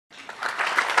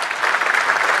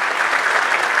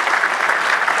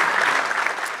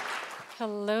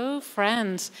Hello,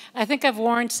 friends. I think I've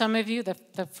warned some of you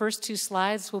that the first two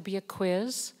slides will be a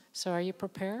quiz. So are you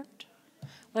prepared?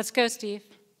 Let's go, Steve.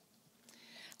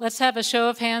 Let's have a show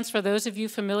of hands for those of you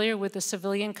familiar with the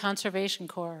Civilian Conservation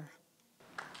Corps.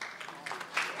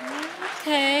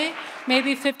 Okay,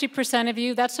 maybe 50% of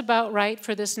you. That's about right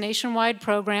for this nationwide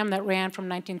program that ran from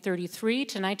 1933 to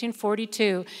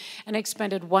 1942 and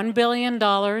expended $1 billion,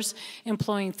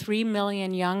 employing 3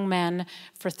 million young men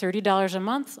for $30 a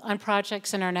month on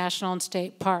projects in our national and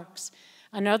state parks.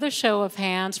 Another show of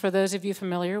hands for those of you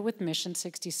familiar with Mission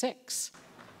 66.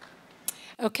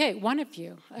 Okay, one of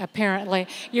you, apparently.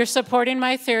 You're supporting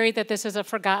my theory that this is a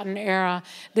forgotten era.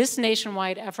 This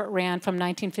nationwide effort ran from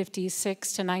 1956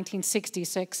 to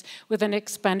 1966 with an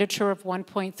expenditure of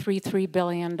 $1.33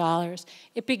 billion.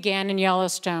 It began in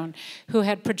Yellowstone, who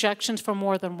had projections for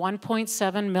more than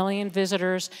 1.7 million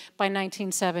visitors by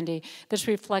 1970. This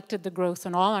reflected the growth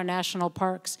in all our national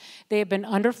parks. They have been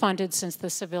underfunded since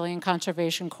the Civilian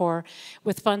Conservation Corps,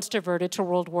 with funds diverted to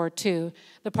World War II.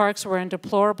 The parks were in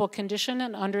deplorable condition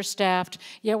and understaffed,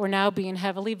 yet were now being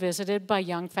heavily visited by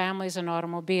young families and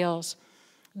automobiles.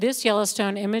 This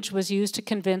Yellowstone image was used to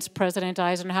convince President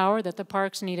Eisenhower that the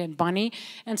parks needed money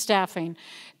and staffing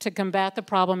to combat the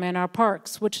problem in our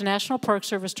parks, which National Park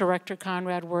Service Director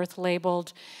Conrad Worth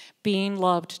labeled being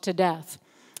loved to death.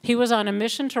 He was on a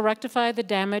mission to rectify the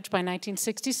damage by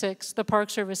 1966, the Park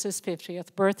Service's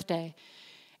 50th birthday.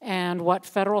 And what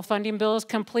federal funding bill is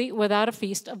complete without a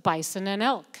feast of bison and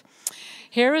elk?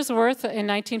 Here is Worth in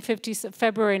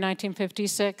February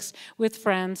 1956 with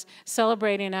friends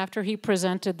celebrating after he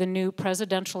presented the new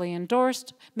presidentially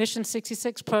endorsed Mission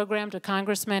 66 program to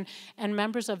congressmen and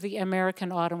members of the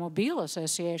American Automobile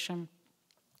Association.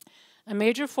 A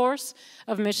major force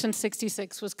of Mission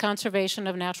 66 was conservation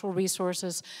of natural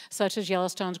resources, such as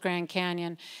Yellowstone's Grand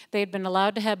Canyon. They had been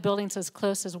allowed to have buildings as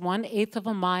close as 1/8 of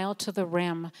a mile to the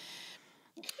rim.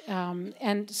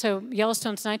 And so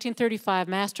Yellowstone's 1935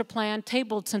 master plan,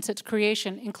 tabled since its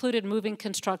creation, included moving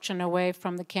construction away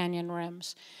from the canyon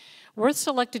rims. Worth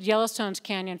selected Yellowstone's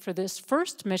canyon for this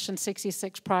first Mission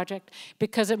 66 project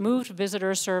because it moved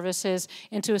visitor services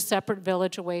into a separate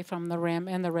village away from the rim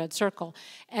and the red circle.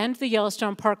 And the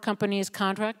Yellowstone Park Company's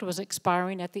contract was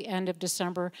expiring at the end of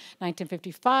December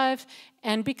 1955,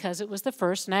 and because it was the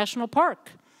first national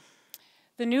park.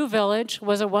 The new village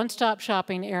was a one-stop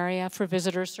shopping area for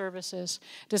visitor services.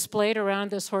 Displayed around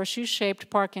this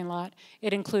horseshoe-shaped parking lot,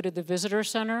 it included the visitor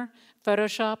center, photo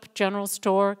shop, general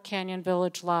store, Canyon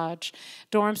Village Lodge.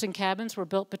 Dorms and cabins were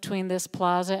built between this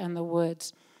plaza and the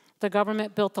woods. The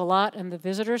government built the lot and the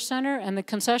visitor center, and the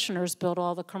concessioners built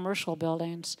all the commercial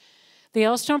buildings. The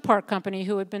Yellowstone Park Company,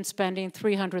 who had been spending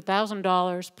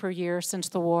 $300,000 per year since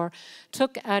the war,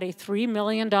 took out a $3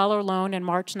 million loan in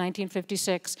March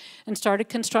 1956 and started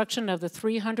construction of the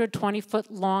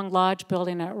 320-foot-long lodge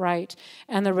building at Wright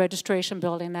and the registration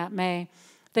building that May.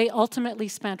 They ultimately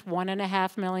spent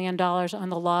 $1.5 million on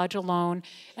the lodge alone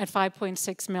and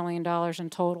 $5.6 million in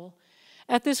total.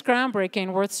 At this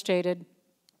groundbreaking, Worth stated,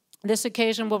 "This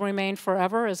occasion will remain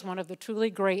forever as one of the truly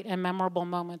great and memorable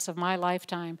moments of my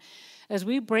lifetime. As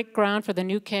we break ground for the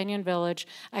new Canyon Village,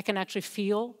 I can actually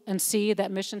feel and see that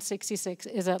Mission 66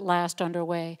 is at last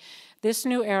underway. This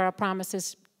new era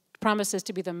promises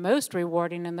to be the most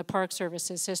rewarding in the Park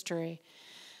Service's history."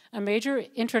 A major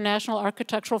international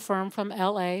architectural firm from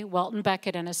LA, Welton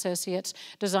Beckett and Associates,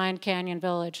 designed Canyon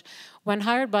Village. When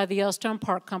hired by the Yellowstone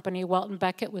Park Company, Welton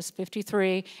Beckett was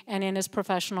 53 and in his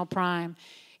professional prime.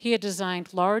 He had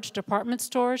designed large department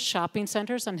stores, shopping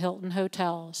centers, and Hilton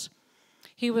hotels.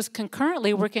 He was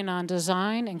concurrently working on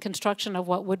design and construction of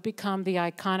what would become the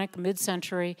iconic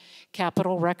mid-century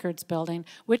Capitol Records building,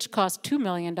 which cost $2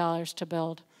 million to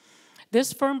build.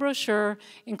 This firm brochure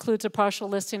includes a partial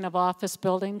listing of office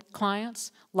building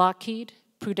clients: Lockheed,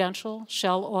 Prudential,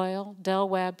 Shell Oil, Del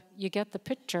Webb. You get the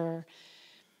picture.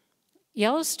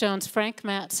 Yellowstone's Frank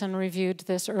Mattson reviewed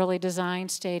this early design,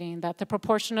 stating that the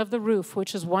proportion of the roof,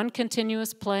 which is one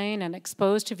continuous plane and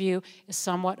exposed to view, is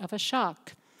somewhat of a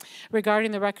shock.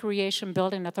 Regarding the recreation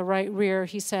building at the right rear,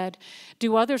 he said,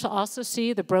 "Do others also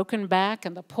see the broken back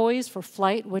and the poise for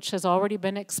flight which has already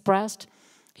been expressed?"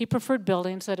 He preferred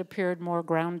buildings that appeared more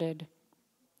grounded.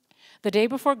 The day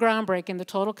before groundbreaking, the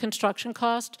total construction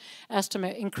cost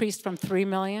estimate increased from $3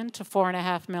 million to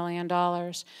 $4.5 million.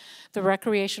 The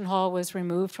recreation hall was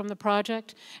removed from the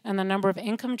project, and the number of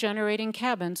income-generating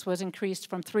cabins was increased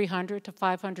from 300 to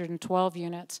 512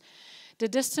 units. To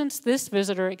distance this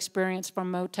visitor experience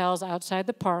from motels outside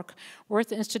the park,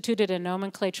 Worth instituted a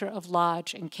nomenclature of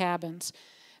lodge and cabins,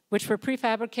 which were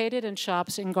prefabricated in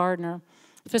shops in Gardner.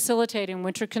 facilitating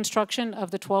winter construction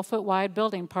of the 12-foot wide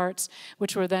building parts,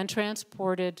 which were then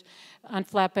transported on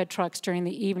flatbed trucks during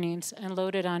the evenings and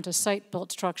loaded onto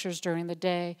site-built structures during the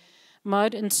day.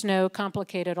 Mud and snow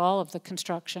complicated all of the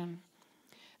construction.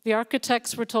 The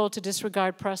architects were told to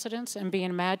disregard precedents and be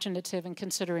imaginative in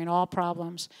considering all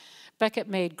problems. Beckett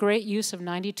made great use of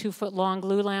 92-foot-long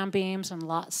glulam beams and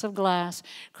lots of glass,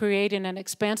 creating an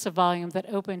expansive volume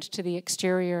that opened to the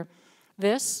exterior.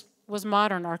 This was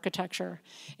modern architecture,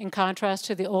 in contrast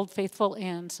to the old faithful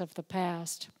inns of the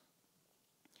past.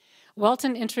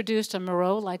 Welton introduced a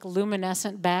Moreau-like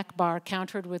luminescent back bar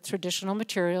countered with traditional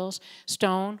materials,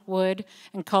 stone, wood,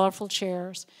 and colorful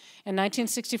chairs. In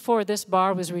 1964, this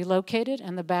bar was relocated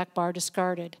and the back bar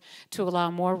discarded to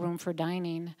allow more room for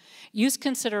dining. Use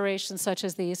considerations such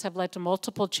as these have led to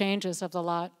multiple changes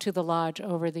to the lodge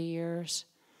over the years.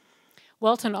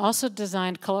 Welton also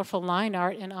designed colorful line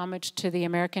art in homage to the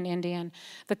American Indian.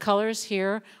 The colors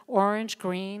here, orange,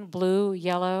 green, blue,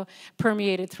 yellow,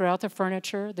 permeated throughout the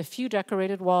furniture, the few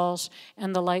decorated walls,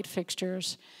 and the light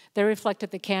fixtures. They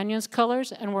reflected the canyon's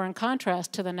colors and were in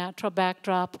contrast to the natural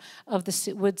backdrop of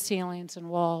the wood ceilings and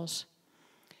walls.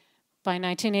 By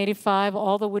 1985,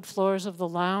 all the wood floors of the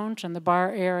lounge and the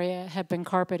bar area had been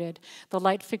carpeted, the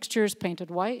light fixtures painted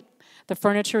white, the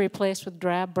furniture replaced with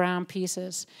drab brown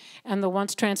pieces, and the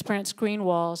once transparent screen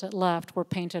walls at left were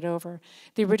painted over.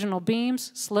 The original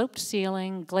beams, sloped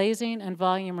ceiling, glazing, and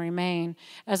volume remain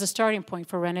as a starting point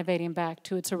for renovating back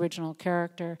to its original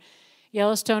character.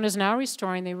 Yellowstone is now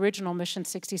restoring the original Mission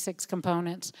 66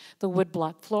 components, the wood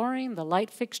block flooring, the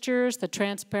light fixtures, the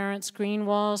transparent screen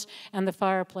walls, and the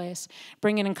fireplace,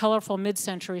 bringing in colorful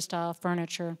mid-century style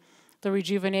furniture. The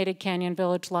rejuvenated Canyon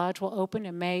Village Lodge will open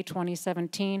in May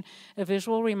 2017, a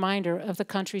visual reminder of the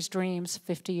country's dreams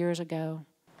 50 years ago.